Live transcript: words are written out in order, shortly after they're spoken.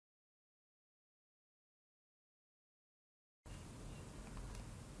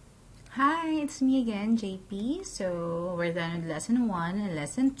Hi, it's me again, JP. So we're done with lesson 1 and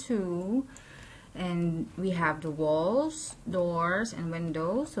lesson 2. And we have the walls, doors, and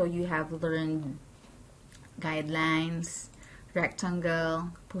windows. So you have learned guidelines,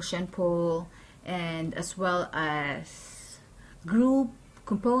 rectangle, push and pull, and as well as group,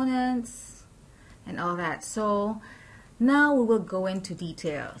 components, and all that. So now we will go into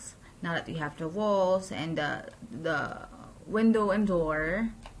details. Now that we have the walls and the window and door,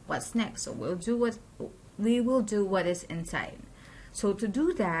 what's next? So we will do what is inside. So to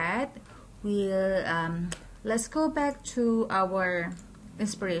do that, we'll let's go back to our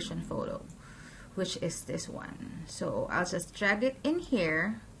inspiration photo, which is this one. So I'll just drag it in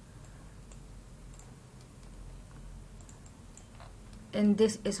here, and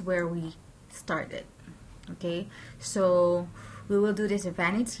this is where we started. Okay, so we will do this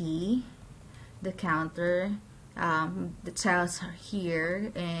vanity, the counter, the tiles are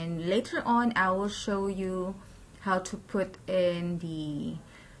here, and later on I will show you how to put in the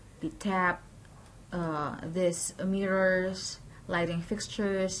tap, this mirrors, lighting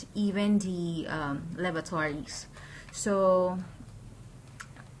fixtures, even the lavatories. So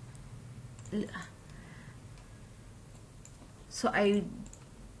I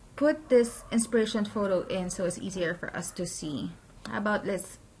put this inspiration photo in so it's easier for us to see. How about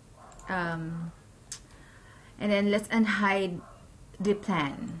and then let's unhide the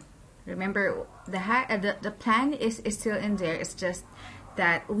plan. Remember, the plan is still in there. It's just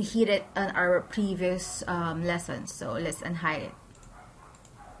that we hid it on our previous lessons. So let's unhide it.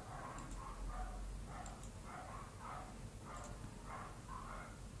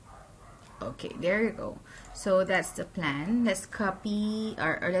 Okay, there you go. So that's the plan. Let's copy,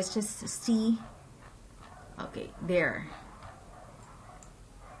 or let's just see. Okay, there.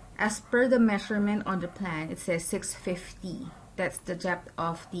 As per the measurement on the plan, it says 650. That's the depth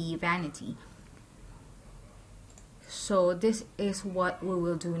of the vanity. So this is what we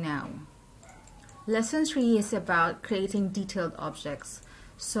will do now. Lesson 3 is about creating detailed objects.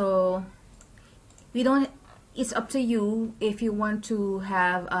 So it's up to you if you want to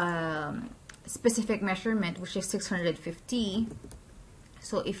have a specific measurement, which is 650.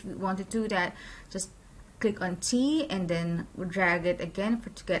 So if you want to do that, just click on T and then drag it again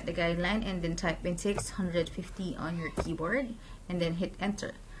to get the guideline, and then type in 650 on your keyboard and then hit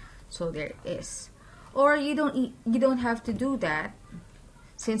enter. So there it is. Or you don't have to do that.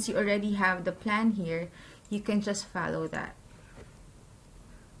 Since you already have the plan here, you can just follow that.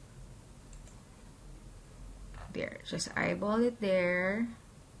 There, just eyeball it there.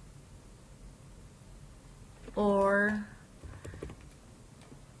 Or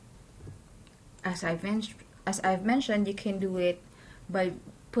as I've mentioned, you can do it by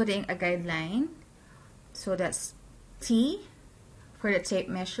putting a guideline. So that's T for the tape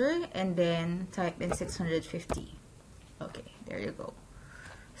measure, and then type in 650. Okay, there you go.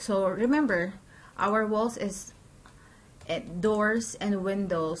 So remember, our walls doors and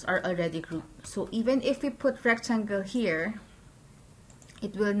windows are already grouped. So even if we put rectangle here,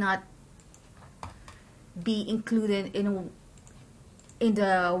 it will not be included in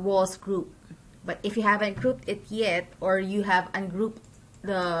the walls group. But if you haven't grouped it yet, or you have ungrouped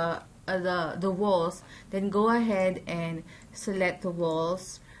the walls, then go ahead and select the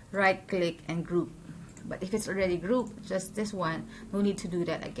walls, right click and group. But if it's already grouped, just this one, no need to do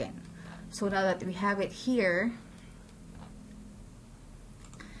that again. So now that we have it here,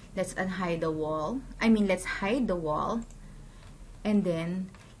 let's unhide the wall. Let's hide the wall, and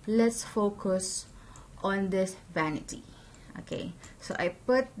then let's focus on this vanity. Okay, so I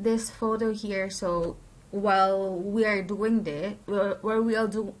put this photo here. So while we are doing this,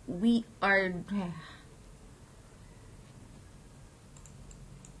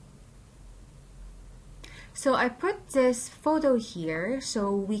 so I put this photo here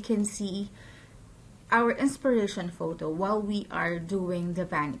so we can see our inspiration photo while we are doing the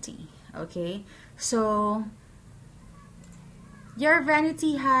vanity. Okay, so your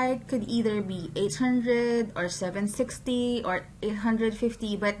vanity height could either be 800 or 760 or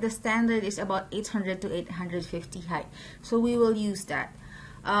 850, but the standard is about 800 to 850 height. So we will use that.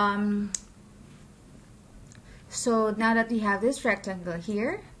 So now that we have this rectangle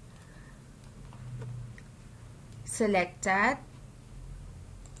here, select that.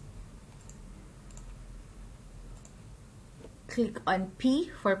 Click on P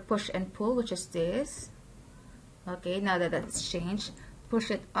for push and pull, which is this. Okay, now that that's changed, push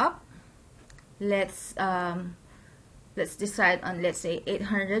it up. Let's decide on, let's say,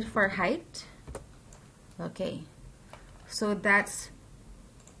 800 for height. Okay, so that's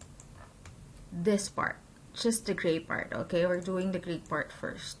this part, just the gray part. Okay, we're doing the gray part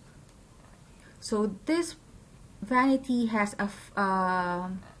first. So this vanity has a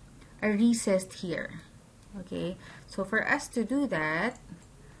recess here. Okay, so for us to do that,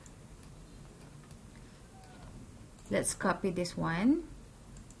 let's copy this one.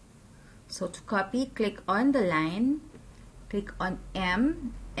 So to copy, click on the line, click on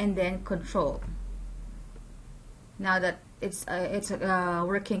M, and then Control. Now that it's a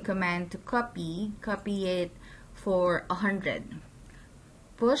working command to copy it for 100.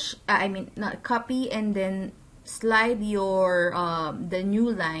 Push, not copy, and then slide your the new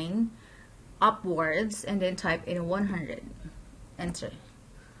line upwards, and then type in 100. Enter.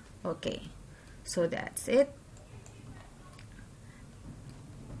 Okay, so that's it.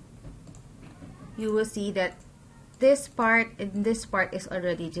 You will see that this part and this part is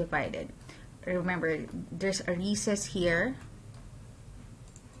already divided. Remember, there's a recess here.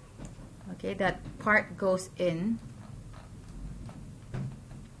 Okay, that part goes in.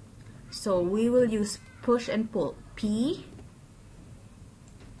 So we will use push and pull. P,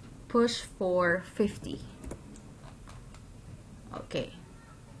 push for 50. Okay,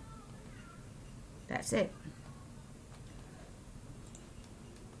 that's it.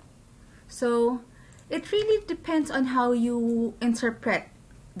 So it really depends on how you interpret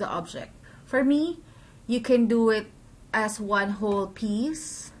the object. For me, you can do it as one whole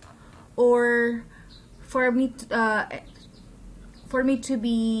piece, or for me to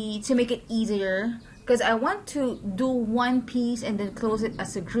make it easier, because I want to do one piece and then close it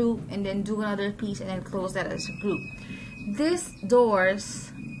as a group, and then do another piece and then close that as a group. These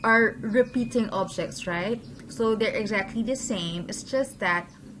doors are repeating objects, right? So they're exactly the same. It's just that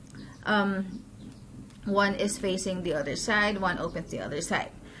one is facing the other side, one opens the other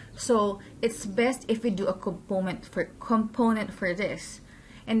side. So it's best if we do a component for this.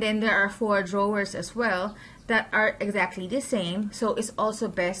 And then there are 4 drawers as well that are exactly the same, so it's also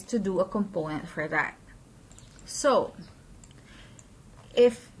best to do a component for that. So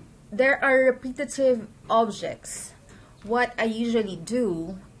if there are repetitive objects, what I usually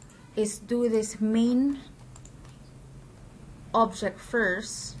do is do this main object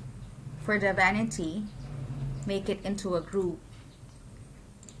first for the vanity, make it into a group,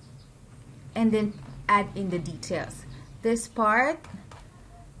 and then add in the details. This part,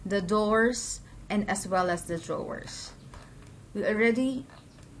 the doors, and as well as the drawers. We already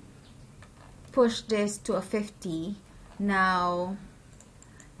pushed this to a 50. Now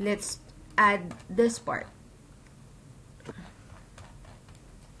let's add this part.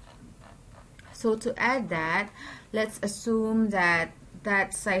 So to add that, let's assume that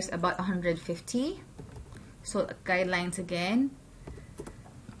that size about 150. So guidelines again,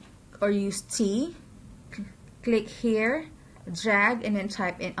 or use T, click here, drag, and then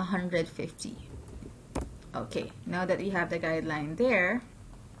type in 150. Okay, now that we have the guideline there,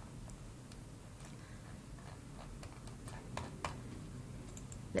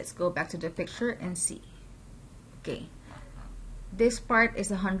 let's go back to the picture and see. Okay, this part is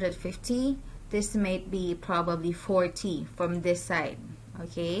 150. This may be probably 40 from this side.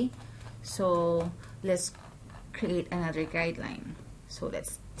 Okay, so let's create another guideline. So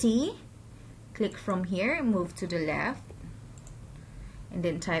let's T, click from here, move to the left, and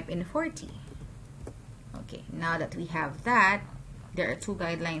then type in 40. Okay, now that we have that, there are 2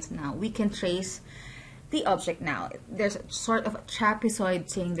 guidelines now. We can trace the object now. There's a sort of a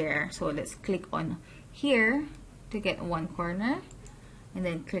trapezoid thing there. So let's click on here to get one corner, and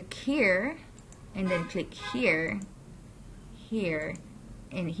then click here, and then click here, here,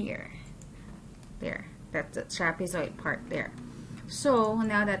 and here. There, that's the trapezoid part there. So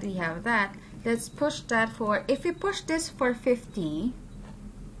now that we have that, let's push that for, if we push this for 50,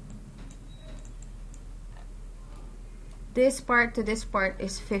 this part to this part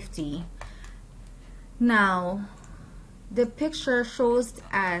is 50. Now the picture shows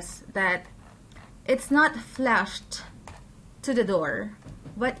us that it's not flushed to the door,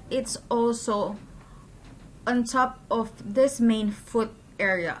 but it's also on top of this main foot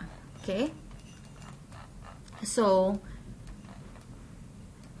area. Okay, so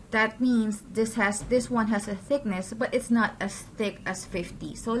that means this one has a thickness, but it's not as thick as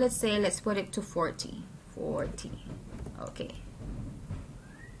 50. So let's say, let's put it to 40. Okay,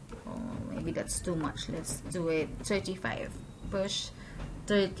 oh, maybe that's too much. Let's do it 35. Push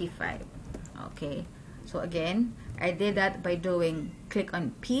 35. Okay, so again, I did that by doing click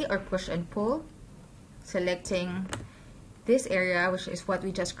on P, or push and pull, selecting this area, which is what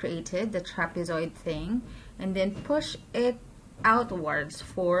we just created, the trapezoid thing, and then push it outwards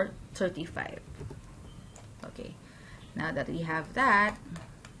for 35. Okay, now that we have that,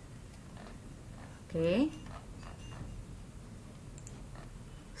 okay,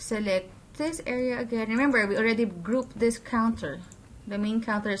 select this area again. Remember, we already grouped this counter. The main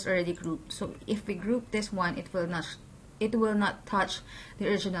counter is already grouped. So if we group this one, it will not touch the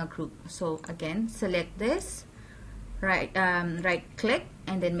original group. So again, select this, right click,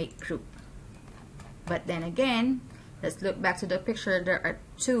 and then make group. But then again, let's look back to the picture. There are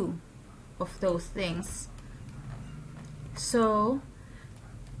two of those things. So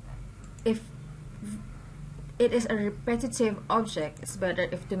if it is a repetitive object, it's better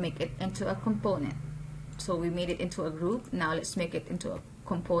if to make it into a component. So we made it into a group. Now let's make it into a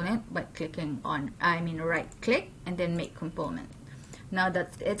component by clicking on, right click and then make component. Now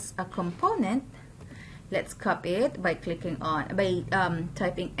that it's a component, let's copy it by clicking on,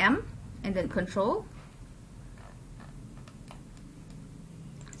 typing M and then Control.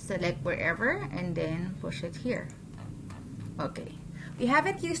 Select wherever and then push it here. Okay. We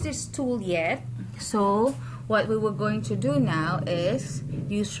haven't used this tool yet, so what we were going to do now is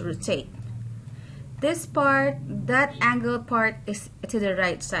use rotate. This part, that angle part is to the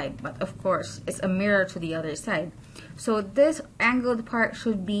right side, but of course it's a mirror to the other side. So this angled part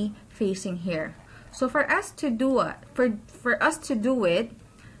should be facing here. So for us to do it,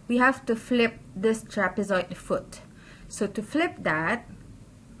 we have to flip this trapezoid foot. So to flip that,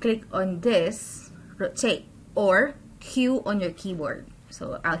 click on this, rotate, or Q on your keyboard.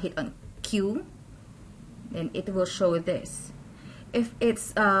 So I'll hit on Q, then it will show this. If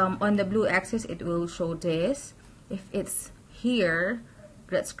it's on the blue axis, it will show this. If it's here,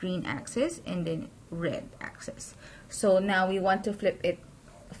 that's green axis, and then red axis. So now we want to flip it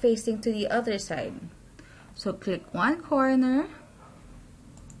facing to the other side. So click one corner,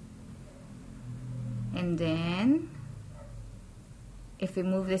 and then if we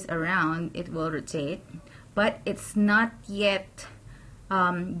move this around, it will rotate, but it's not yet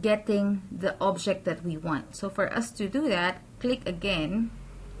getting the object that we want. So for us to do that, click again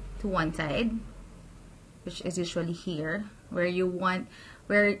to one side, which is usually here, where you want,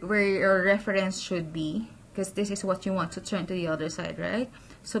 where your reference should be, because this is what you want to turn to the other side, right?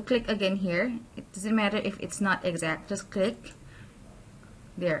 So click again here. It doesn't matter if it's not exact, just click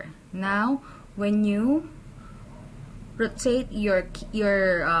there. Now when you rotate your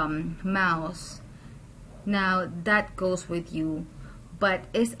mouse, now that goes with you, but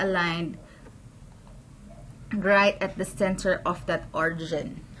is aligned right at the center of that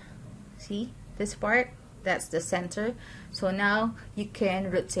origin. See this part? That's the center. So now you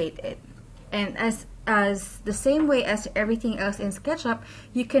can rotate it, and as the same way as everything else in SketchUp,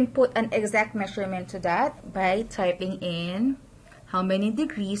 you can put an exact measurement to that by typing in how many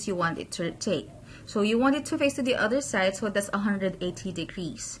degrees you want it to rotate. So you want it to face to the other side, so that's 180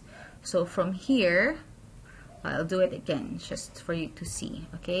 degrees. So from here, I'll do it again just for you to see.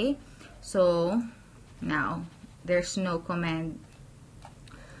 Okay, so now there's no command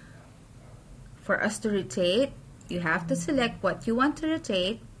for us to rotate. You have to select what you want to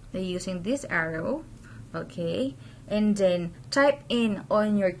rotate using this arrow, okay, and then type in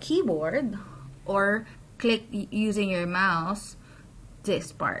on your keyboard or click using your mouse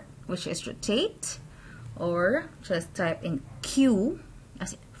this part, which is rotate, or just type in Q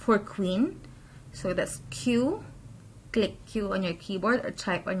as for queen. So that's Q. Click Q on your keyboard or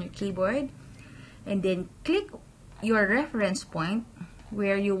type on your keyboard, and then click your reference point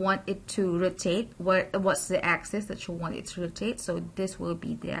where you want it to rotate. What's the axis that you want it to rotate? So this will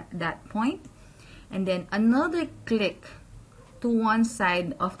be that point, and then another click to one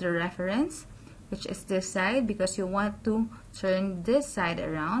side of the reference, which is this side, because you want to turn this side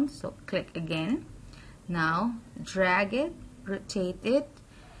around. So click again. Now drag it, rotate it.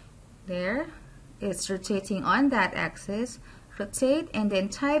 There, it's rotating on that axis. Rotate and then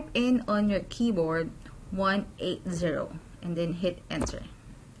type in on your keyboard 180 and then hit enter.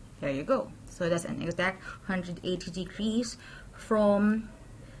 There you go. So that's an exact 180 degrees from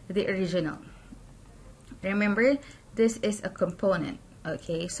the original. Remember, this is a component.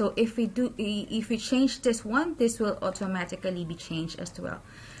 Okay, so if we change this one, this will automatically be changed as well.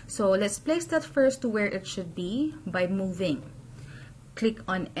 So let's place that first to where it should be by moving. Click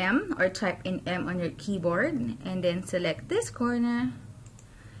on M or type in M on your keyboard, and then select this corner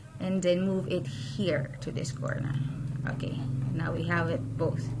and then move it here to this corner. Okay, now we have it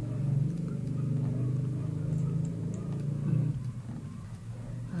both.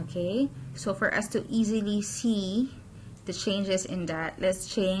 Okay, so for us to easily see the changes in that,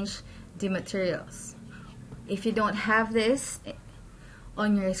 let's change the materials. If you don't have this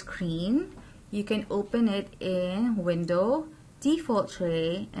on your screen, you can open it in Window, Default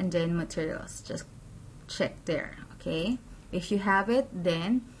Tray, and then Materials. Just check there. Okay, if you have it,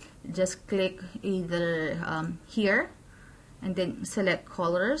 then just click either here and then select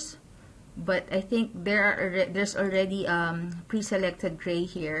Colors, but I think there's already pre-selected gray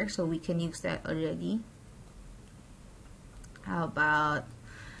here, so we can use that already. How about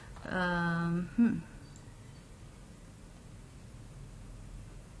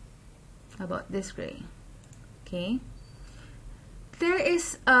how about this gray? Okay, there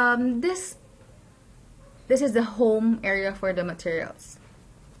is this is the home area for the materials,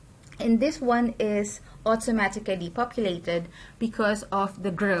 and this one is automatically populated because of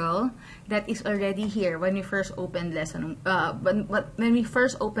the girl that is already here when we first opened lesson. When we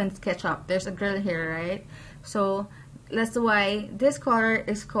first opened SketchUp, there's a girl here, right? So that's why this color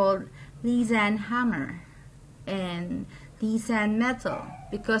is called Lisan Hammer and Lisan Metal,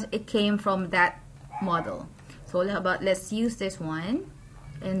 because it came from that model. So how about let's use this one,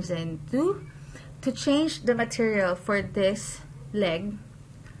 and then to change the material for this leg.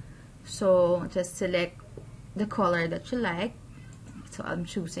 So just select the color that you like. So I'm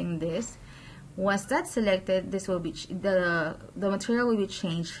choosing this. Once that's selected, this will be the material will be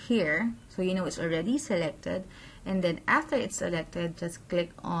changed here, so you know it's already selected. And then after it's selected, just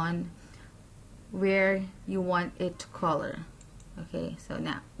click on where you want it to color. Okay, so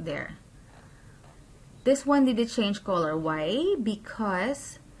now there. This one didn't change color. Why?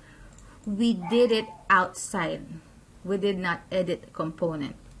 Because we did it outside. We did not edit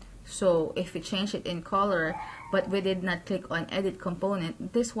component. So if we change it in color, but we did not click on edit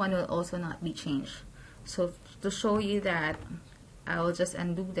component, this one will also not be changed. So to show you that, I will just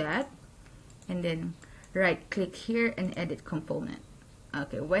undo that and then right click here and edit component.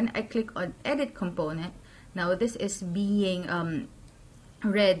 Okay, when I click on edit component, now this is being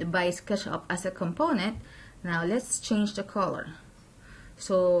read by SketchUp as a component. Now let's change the color.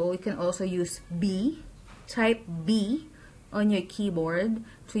 So we can also use B, type B on your keyboard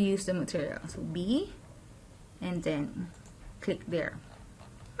to use the material. So B, and then click there.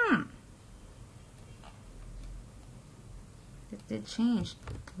 It did change.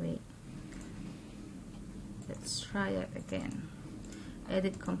 Wait. Let's try it again.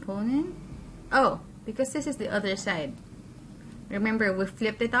 Edit component. Oh, because this is the other side. Remember, we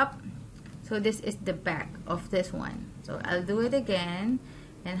flipped it up. So this is the back of this one. So I'll do it again.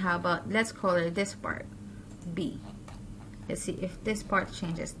 And how about let's color this part B. Let's see if this part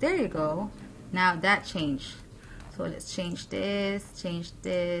changes. There you go. Now that changed. So let's change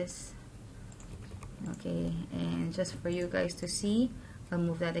this, okay, and just for you guys to see, I'll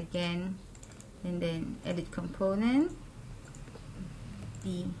move that again, and then edit component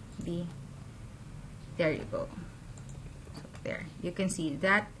B. There you go. So there, you can see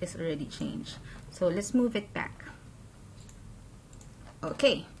that is already changed. So let's move it back.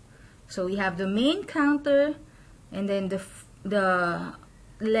 Okay, so we have the main counter, and then the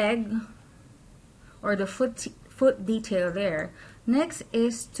leg or the foot detail there. Next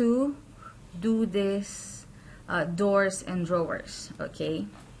is to do this doors and drawers. Okay.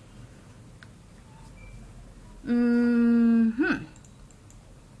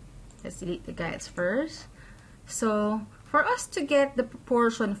 Let's delete the guides first. So for us to get the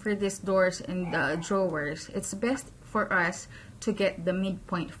proportion for these doors and drawers, it's best for us to get the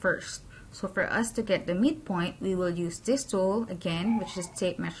midpoint first. So for us to get the midpoint, we will use this tool again, which is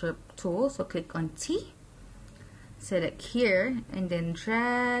tape measure tool. So click on T, select here, and then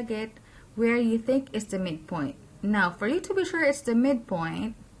drag it where you think is the midpoint. Now for you to be sure it's the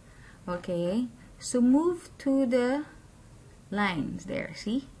midpoint, okay, so move to the lines there.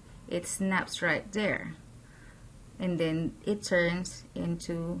 See, it snaps right there, and then it turns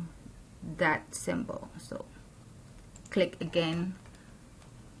into that symbol. So click again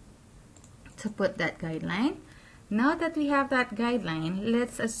to put that guideline. Now that we have that guideline,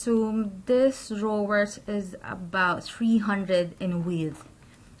 let's assume this drawers is about 300 in width.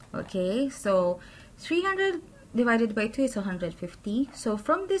 Okay, so 300 divided by 2 is 150. So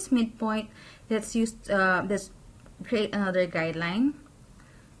from this midpoint, let's create another guideline.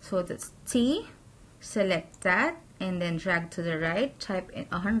 So that's T, select that, and then drag to the right, type in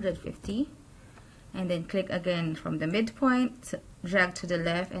 150, and then click again from the midpoint, drag to the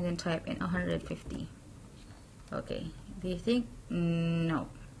left, and then type in 150. Okay, do you think? No.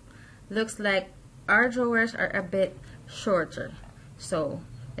 Looks like our drawers are a bit shorter. So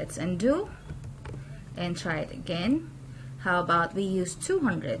let's undo and try it again. How about we use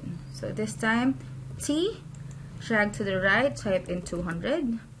 200? So this time, T, drag to the right, type in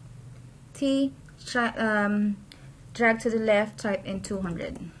 200. T, drag to the left, type in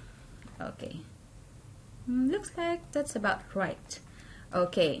 200. Okay. Looks like that's about right.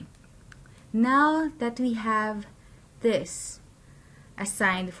 Okay. Now that we have this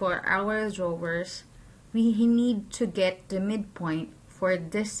assigned for our drawers, we need to get the midpoint for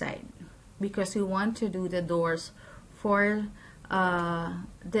this side. because we want to do the doors for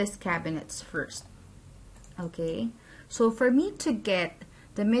this cabinets first. Okay, so for me to get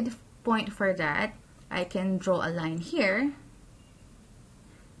the midpoint for that, I can draw a line here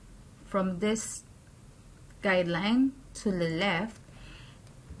from this guideline to the left.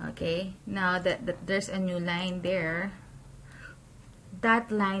 Okay, now that there's a new line there,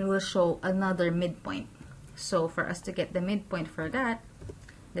 that line will show another midpoint. So for us to get the midpoint for that,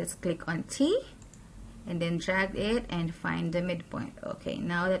 let's click on T and then drag it and find the midpoint. Okay,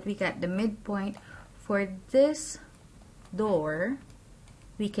 now that we got the midpoint for this door,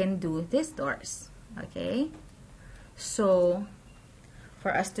 we can do these doors. Okay, so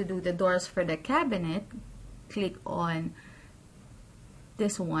for us to do the doors for the cabinet, click on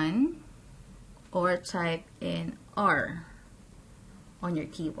this one or type in R on your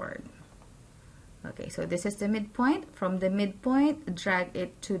keyboard. Okay, so this is the midpoint. From the midpoint, drag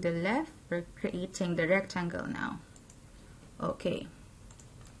it to the left. We're creating the rectangle now. Okay,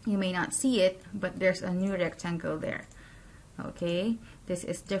 you may not see it, but there's a new rectangle there. Okay, this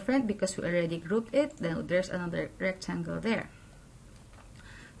is different because we already grouped it. Then there's another rectangle there.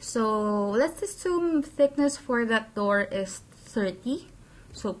 So let's assume thickness for that door is 30.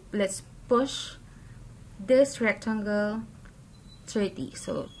 So let's push this rectangle 30.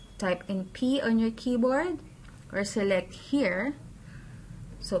 So type in P on your keyboard or select here.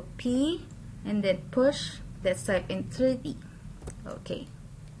 So P and then push. Let's type in 30. Okay,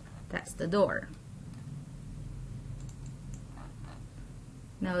 that's the door.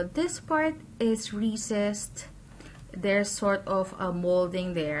 Now this part is recessed. There's sort of a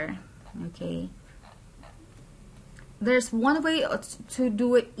molding there. Okay, there's one way to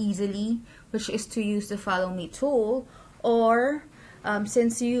do it easily, which is to use the follow me tool, or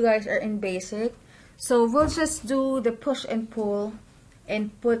since you guys are in basic, so we'll just do the push and pull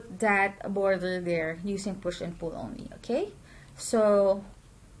and put that border there using push and pull only. Okay, so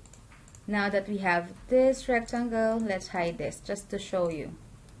now that we have this rectangle, let's hide this just to show you.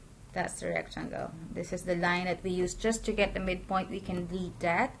 That's the rectangle. This is the line that we use just to get the midpoint. We can delete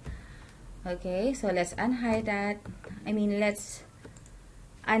that. Okay, so let's unhide that. Let's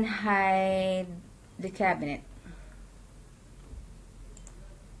unhide the cabinet.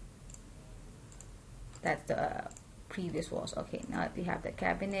 That's the previous walls. Okay, now that we have the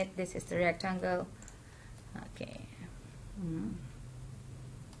cabinet, this is the rectangle. Okay.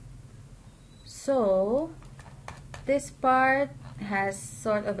 So this part has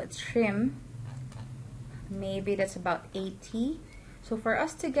sort of a trim. Maybe that's about 80. So for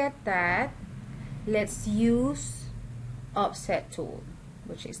us to get that, let's use offset tool,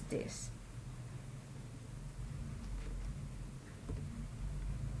 which is this.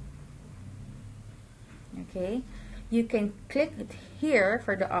 Okay, you can click it here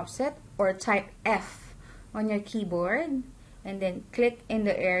for the offset or type F on your keyboard and then click in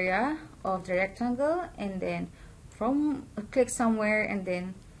the area of the rectangle and then click somewhere and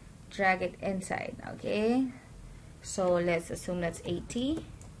then drag it inside. Okay, so let's assume that's 80.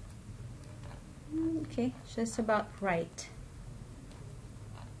 Okay, just about right.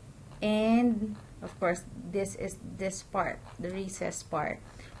 And of course this is this part, the recess part,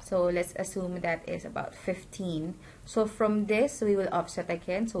 so let's assume that is about 15. So from this we will offset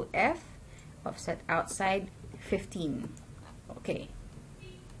again, so F, offset outside 15. Okay,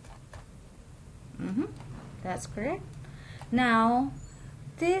 that's correct. Now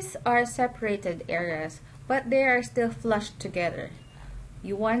these are separated areas, but they are still flushed together.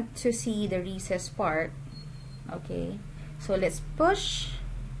 You want to see the recess part. Okay, so let's push,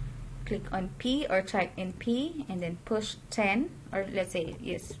 click on P or type in P and then push 10, or let's say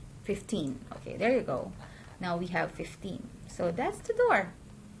yes 15. Okay, there you go. Now we have 15. So that's the door.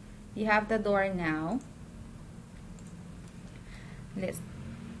 You have the door now. Let's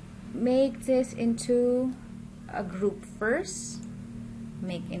make this into a group first.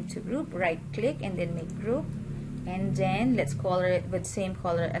 Make into group, right click and then make group, and then let's color it with same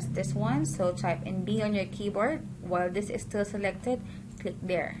color as this one. So type in B on your keyboard. While this is still selected, click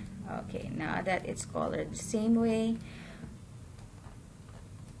there. Okay, now that it's colored the same way,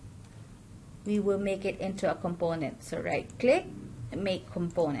 we will make it into a component. So right click, make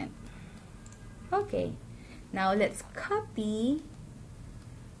component. Okay, now let's copy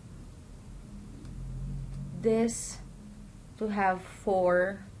this to have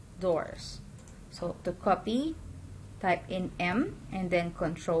 4 doors. So to copy, type in M and then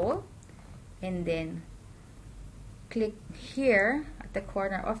Control and then click here at the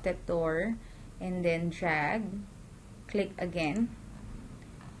corner of that door and then drag, click again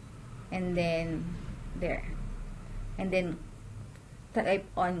and then there, and then type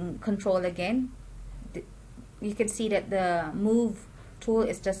on control again, you can see that the move tool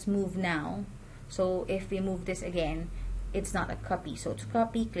is just move now. So if we move this again, it's not a copy. So to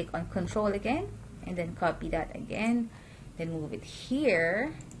copy, click on control again, and then copy that again, then move it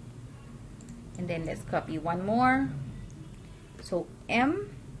here, and then let's copy one more. So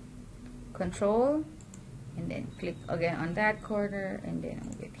M, control, and then click again on that corner, and then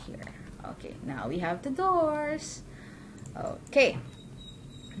move it here. Okay, now we have the doors. Okay,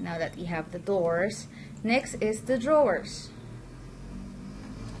 now that we have the doors, next is the drawers.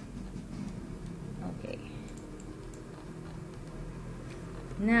 Okay,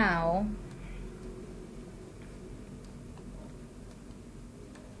 now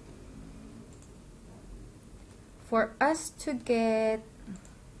for us to get,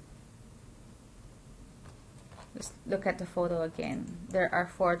 let's look at the photo again. There are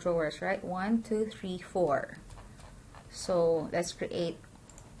 4 drawers, right? 1, 2, 3, 4. So let's create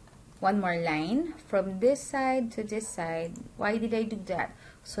one more line from this side to this side. Why did I do that?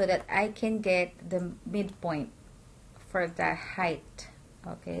 So that I can get the midpoint for the height.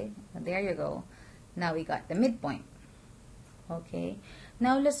 Okay, there you go. Now we got the midpoint. Okay,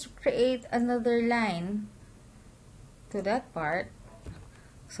 now let's create another line to that part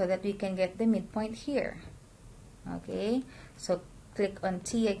so that we can get the midpoint here. Okay, so click on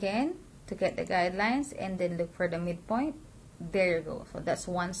T again to get the guidelines, and then look for the midpoint. There you go. So that's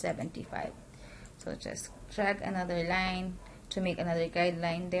 175. So just drag another line to make another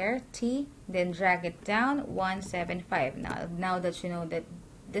guideline there, T, then drag it down, 175. Now that you know that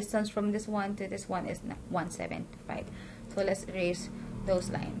distance from this one to this one is 175. So let's erase those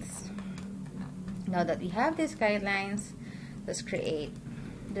lines. Now that we have these guidelines, let's create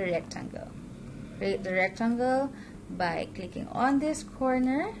the rectangle. Create the rectangle by clicking on this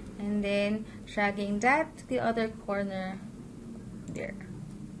corner and then dragging that to the other corner there.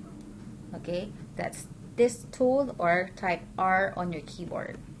 Okay, that's this tool, or type R on your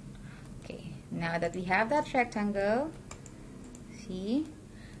keyboard. Okay, now that we have that rectangle, see,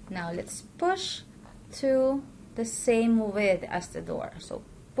 now let's push to the same width as the door. So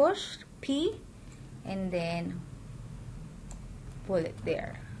push P and then pull it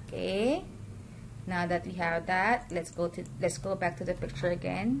there. Okay, now that we have that, let's go back to the picture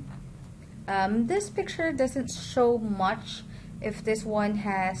again. This picture doesn't show much if this one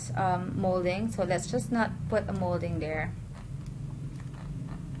has molding, so let's just not put a molding there.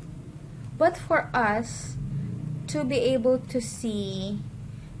 But for us to be able to see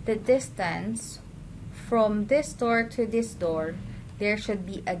the distance from this door to this door, there should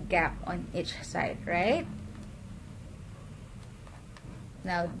be a gap on each side, right?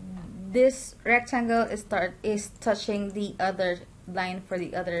 Now this rectangle is touching the other line for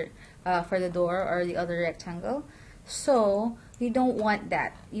the other for the door or the other rectangle. So you don't want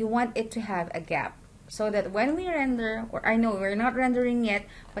that. You want it to have a gap, so that when we render, or I know we're not rendering yet,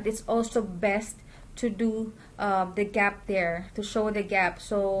 but it's also best to do the gap there, to show the gap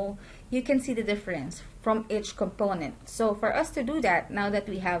so you can see the difference from each component. So for us to do that, now that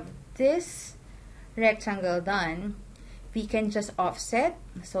we have this rectangle done, we can just offset.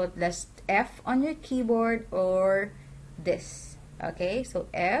 So let's F on your keyboard, or this. Okay, so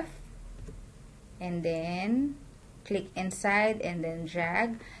F, and then click inside and then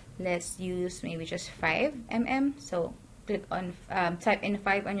drag. Let's use maybe just 5 mm. So click on type in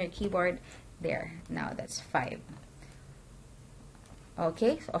 5 on your keyboard there. Now that's 5.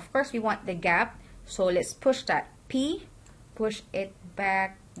 Okay, so of course we want the gap, so let's push that P, push it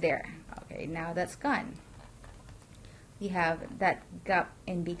back there. Okay, now that's gone. We have that gap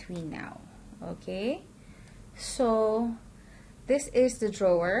in between now. Okay, so this is the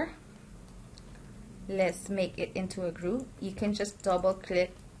drawer. Let's make it into a group. You can just double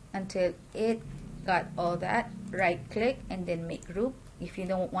click until it got all that. Right click and then make group. If you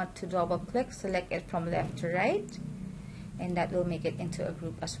don't want to double click, select it from left to right, and that will make it into a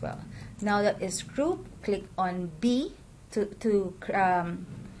group as well. Now that is group, click on B to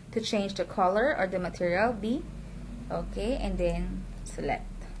change the color or the material, B. Okay, and then select.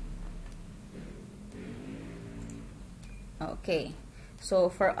 Okay, so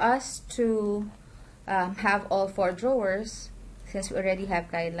for us to have all 4 drawers, since we already have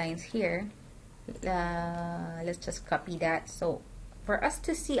guidelines here, let's just copy that. So for us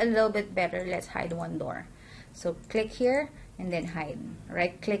to see a little bit better, let's hide one door. So click here and then hide.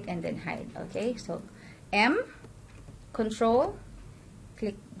 Right click and then hide. Okay, so M, control,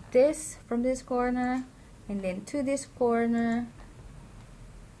 click this from this corner and then to this corner,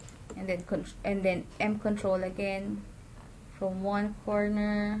 and then M, control again from one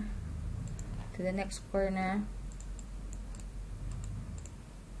corner to the next corner.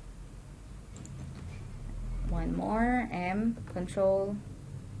 One more, M, control.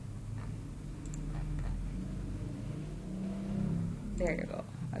 There you go.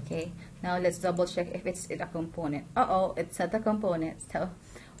 Okay, now let's double check if it's a component. It's not a component. So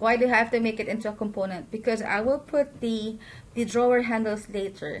why do I have to make it into a component? Because I will put the drawer handles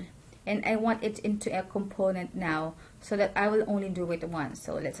later, and I want it into a component now, so that I will only do it once.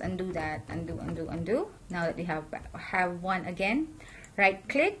 So let's undo that. Undo. Now that we have one again, right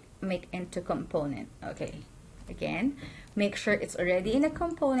click, make into component. Okay, again, make sure it's already in a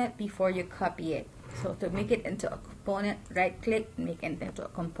component before you copy it. So to make it into a component, right click, make it into a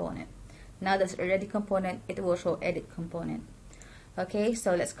component. Now that's already component, it will show edit component. Okay,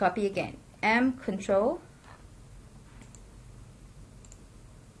 so let's copy again. M, control,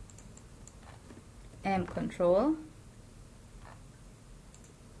 M, control,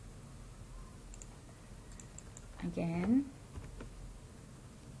 again,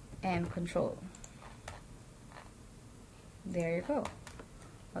 M, control. There you go.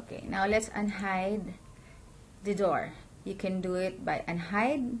 Okay, now let's unhide the door. You can do it by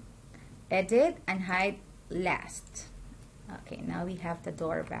unhide, edit, unhide, last. Okay, now we have the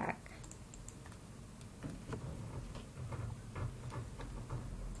door back.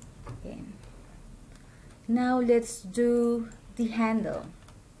 Okay. Now let's do the handle,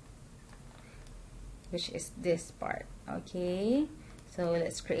 which is this part. Okay, so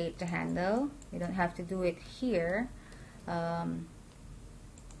let's create the handle. We don't have to do it here.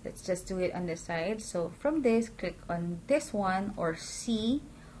 Let's just do it on the side. So from this, click on this one or C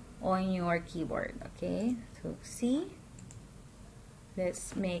on your keyboard. Okay, so C.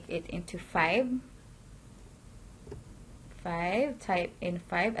 Let's make it into 5. Type in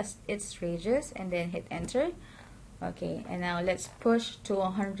 5 as its radius and then hit enter. Okay, and now let's push to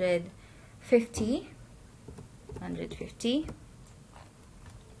 150.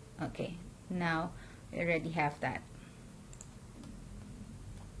 Okay, now we already have that.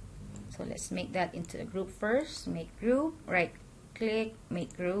 So let's make that into a group first. Make group, right click,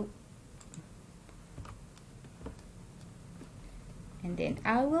 make group. And then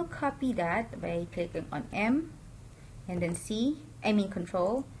I will copy that by clicking on M and then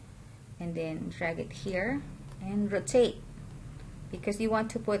control, and then drag it here and rotate, because you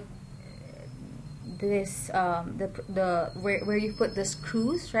want to put this where you put the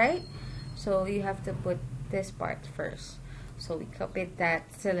screws, right? So you have to put this part first. So we copied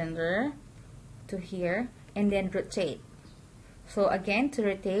that cylinder to here and then rotate. So again, to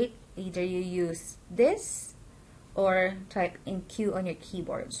rotate, either you use this or type in Q on your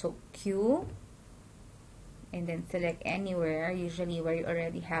keyboard. So Q, and then select anywhere, usually where you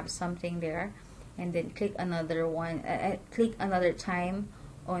already have something there, and then click another one, click another time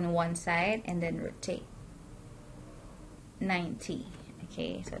on one side and then rotate 90.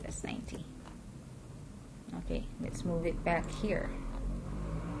 Okay, so that's 90. Okay, let's move it back here.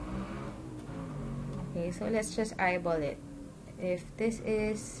 Okay, so let's just eyeball it. If this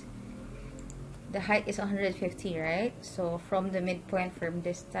is, the height is 150, right? So from the midpoint, from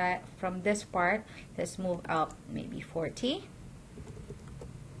this part, let's move up maybe 40.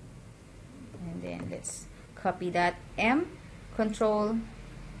 And then let's copy that M, control,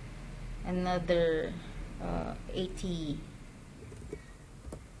 another 80.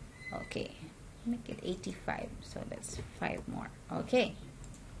 Okay, make it 85, so that's 5 more. Okay,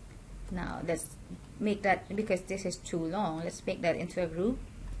 now let's make that, because this is too long, let's make that into a group.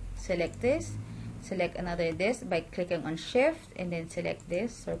 Select this, select another this by clicking on shift and then select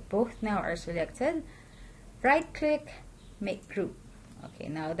this. So both now are selected. Right click, make group. Okay,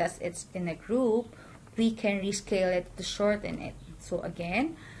 now that's it's in a group, we can rescale it to shorten it. So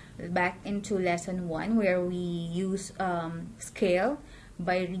again, back into lesson 1 where we use scale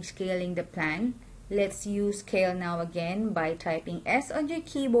by rescaling the plan. Let's use scale now again by typing S on your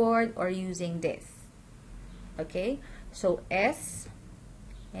keyboard or using this. Okay, so S,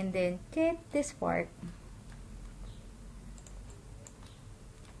 and then get this part.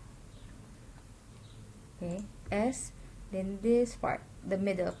 Okay, S, then this part, the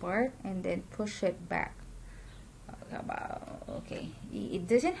middle part, and then push it back. Okay, it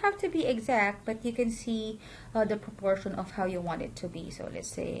doesn't have to be exact, but you can see the proportion of how you want it to be. So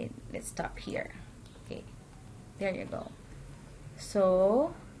let's stop here. Okay, there you go.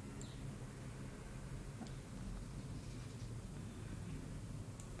 So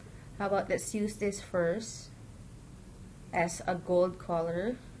how about let's use this first as a gold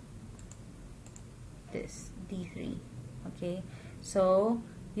color, this D3. Okay, so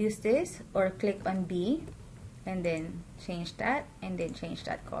use this or click on B and then change that and then change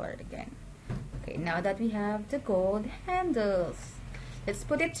that color again. Okay, now that we have the gold handles, let's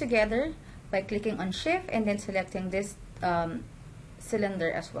put it together by clicking on shift and then selecting this cylinder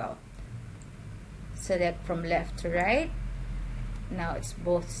as well. Select from left to right. Now it's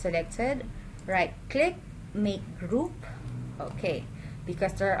both selected. Right click, make group. Okay,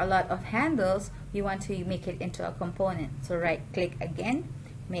 because there are a lot of handles, we want to make it into a component. So right click again,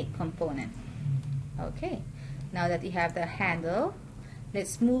 make component. Okay, now that we have the handle,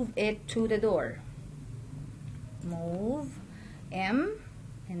 let's move it to the door. Move M,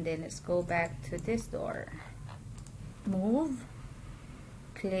 and then let's go back to this door. Move,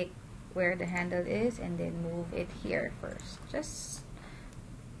 click where the handle is, and then move it here first. Just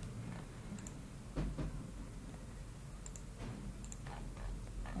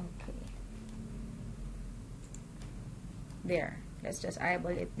okay. There. Let's just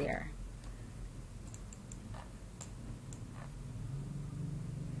eyeball it there.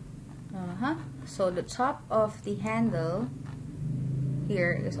 So the top of the handle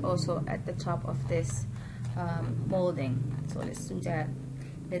here is also at the top of this molding. So let's do that.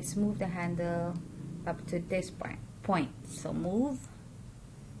 Let's move the handle up to this point. So move.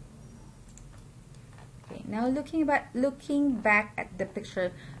 Okay, now looking back at the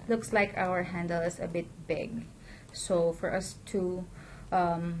picture, looks like our handle is a bit big. So for us to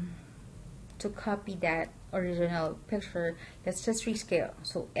copy that original picture, let's just rescale.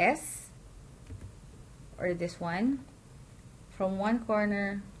 So S, or this one, from one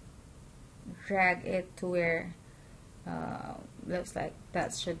corner, drag it to where looks like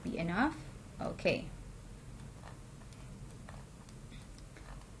that should be enough. Okay.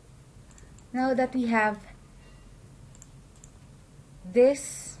 Now that we have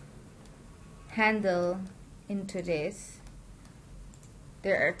this handle into this,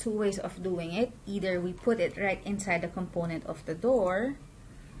 there are two ways of doing it. Either we put it right inside the component of the door,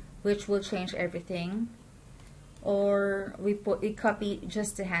 which will change everything, or we copy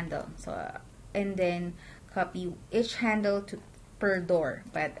just the handle. So and then copy each handle per door,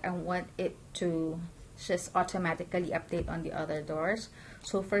 but I want it to just automatically update on the other doors.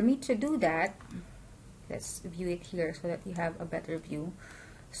 So for me to do that, let's view it here so that you have a better view.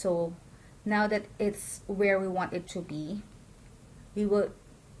 So now that it's where we want it to be, we will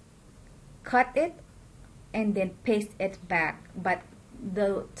cut it and then paste it back, but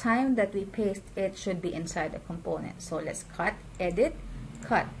the time that we paste it should be inside the component. So let's cut, edit,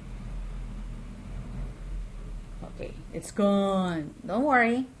 cut. Okay, it's gone. Don't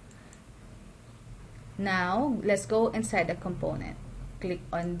worry. Now let's go inside the component. Click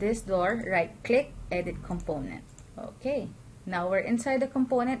on this door, right click, edit component. Okay, now we're inside the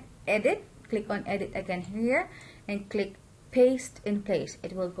component. Edit, click on edit again here, and click paste in place.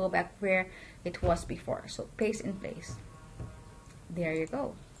 It will go back where it was before. So paste in place. There you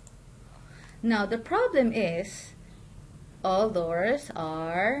go. Now the problem is all doors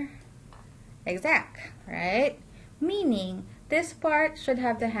are exact, right? Meaning this part should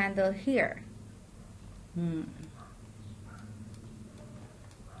have the handle here.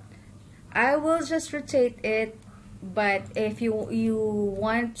 I will just rotate it, but if you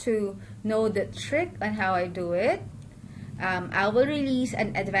want to know the trick on how I do it, I will release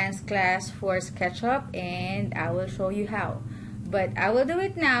an advanced class for SketchUp and I will show you how. But I will do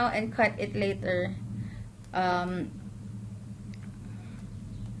it now and cut it later. And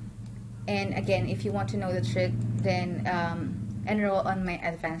again, if you want to know the trick, then enroll on my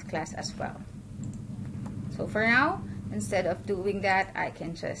advanced class as well. So for now, instead of doing that, I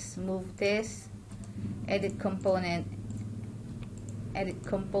can just move this, edit component,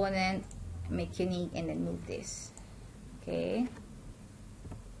 make unique, and then move this. Okay.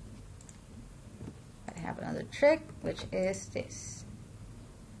 I have another trick, which is this.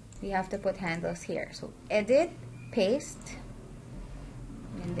 We have to put handles here. So edit, paste,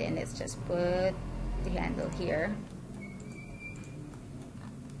 and then let's just put the handle here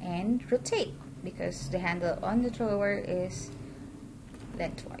and rotate, because the handle on the drawer is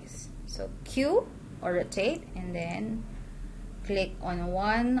lengthwise. So Q or rotate, and then click on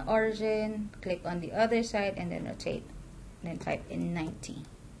one origin, click on the other side, and then rotate, and then type in 90.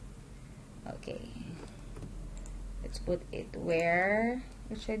 Okay, let's put it where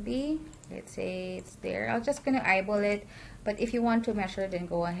it should be. Let's say it's there. I'm just gonna eyeball it, but if you want to measure, then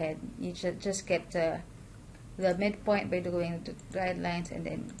go ahead. You should just get the midpoint by doing the guidelines and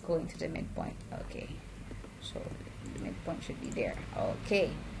then going to the midpoint. Okay, so the midpoint should be there. Okay,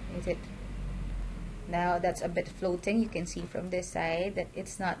 is it? Now that's a bit floating. You can see from this side that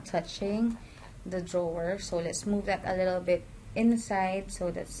it's not touching the drawer. So let's move that a little bit inside. So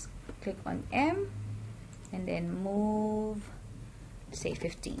let's click on M and then move, say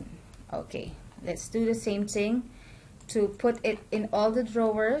 15. Okay, let's do the same thing to put it in all the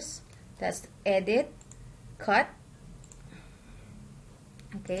drawers. That's edit, cut.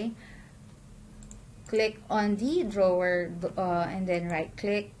 Okay, click on the drawer and then right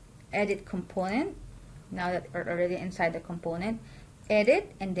click, edit component. Now that we're already inside the component,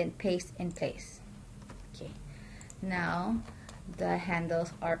 edit and then paste in place. Okay, now the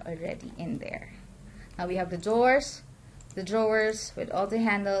handles are already in there. Now we have the doors, the drawers with all the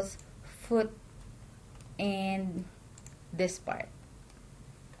handles, foot, and this part.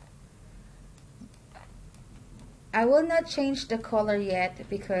 I will not change the color yet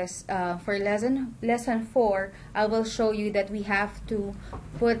because for lesson 4 I will show you that we have to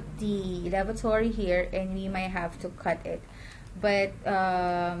put the lavatory here and we might have to cut it, but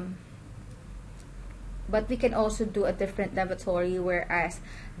we can also do a different lavatory, whereas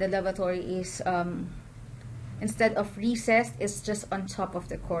the lavatory is instead of recessed, it's just on top of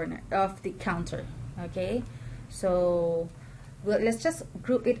the corner of the counter. Okay, so let's just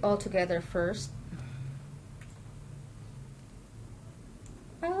group it all together first.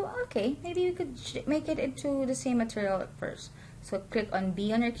 Okay, maybe we could make it into the same material at first. So click on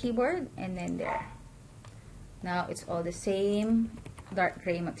B on your keyboard and then there. Now it's all the same dark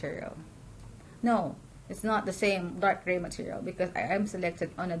gray material. No, it's not the same dark gray material because I am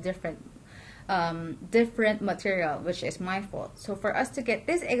selected on a different material, which is my fault. So for us to get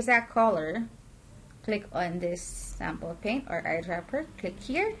this exact color, click on this sample paint or eyedropper, click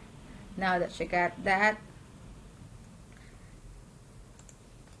here. Now that you got that,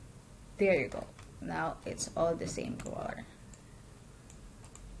 there you go. Now it's all the same color.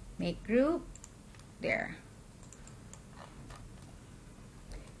 Make group, there.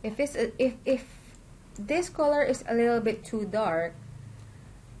 If this color is a little bit too dark,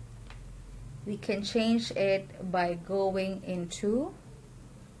 we can change it by going into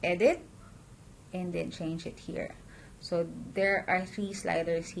edit and then change it here. So there are 3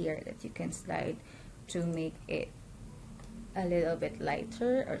 sliders here that you can slide to make it a little bit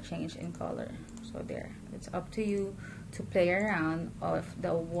lighter or change in color. So there, it's up to you to play around of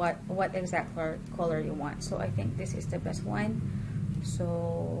the what exact color you want. So I think this is the best one,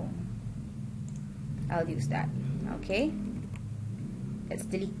 so I'll use that. Okay, let's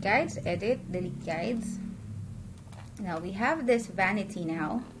delete guides, edit, delete guides. Now we have this vanity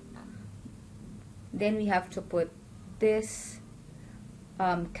now. Then we have to put this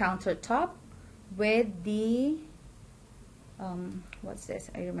countertop with the what's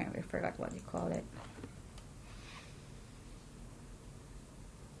this? I forgot what you call it.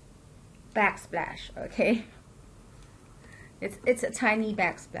 Backsplash, okay? It's a tiny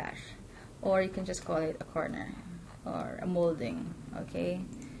backsplash, or you can just call it a corner or a molding, okay?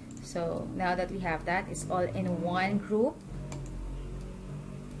 So now that we have that, it's all in one group.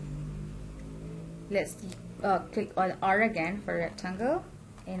 Let's click on R again for rectangle,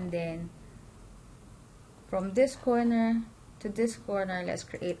 and then from this corner to this corner, let's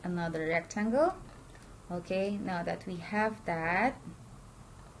create another rectangle. Okay, now that we have that,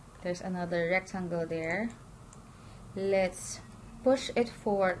 there's another rectangle there. Let's push it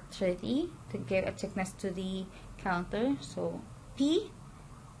for 30 to give a thickness to the counter. So P,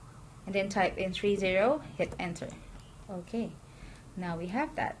 and then type in 30, hit enter. Okay, now we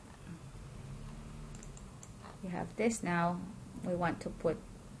have that. We have this. Now we want to put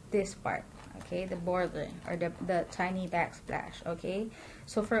this part, okay, the border or the tiny backsplash. Okay,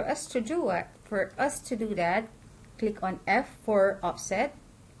 so for us to do that, click on F for offset,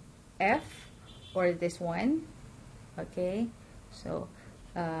 F or this one. Okay, so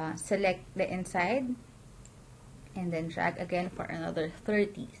select the inside and then drag again for another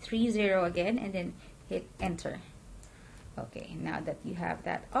 30 again, and then hit enter. Okay, now that you have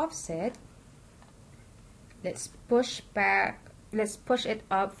that offset, let's push it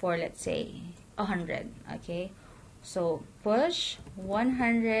up for, let's say, 100. Okay, so push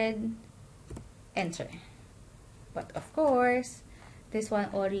 100, enter. But of course, this one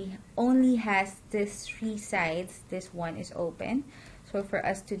only has this 3 sides. This one is open. So for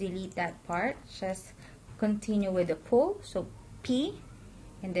us to delete that part, just continue with the pull. So P,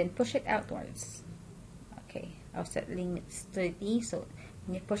 and then push it outwards. Okay, offset limits 30. So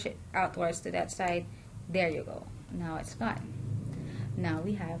when you push it outwards to that side, there you go. Now it's gone. Now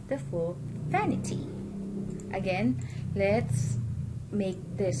we have the full vanity. Again, let's make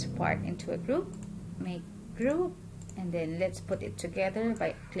this part into a group. Make group, and then let's put it together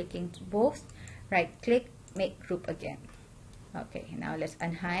by clicking to both. Right click, make group again. Okay, now let's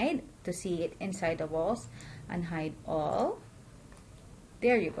unhide to see it inside the walls. Unhide all.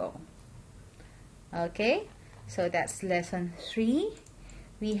 There you go. Okay, so that's lesson 3.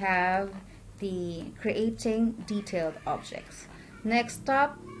 We have the creating detailed objects. Next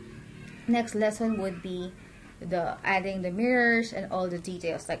up, next lesson would be the adding the mirrors and all the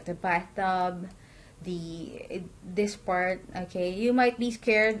details, like the bathtub, this part. Okay, you might be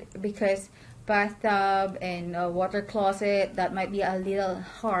scared because bathtub and water closet, that might be a little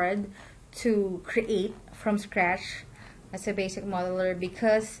hard to create from scratch as a basic modeler,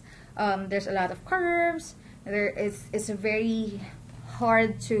 because there's a lot of curves. It's very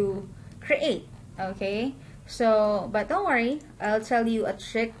hard to create. Okay, so but don't worry, I'll tell you a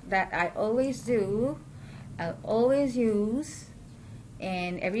trick that I always do, I'll always use,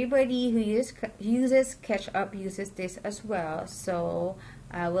 and everybody who uses SketchUp uses this as well. So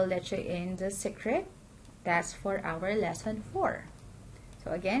I will let you in the secret. That's for our lesson 4.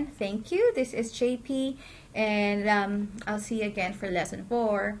 So again, thank you. This is JP, and I'll see you again for lesson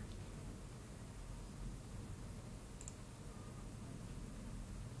 4.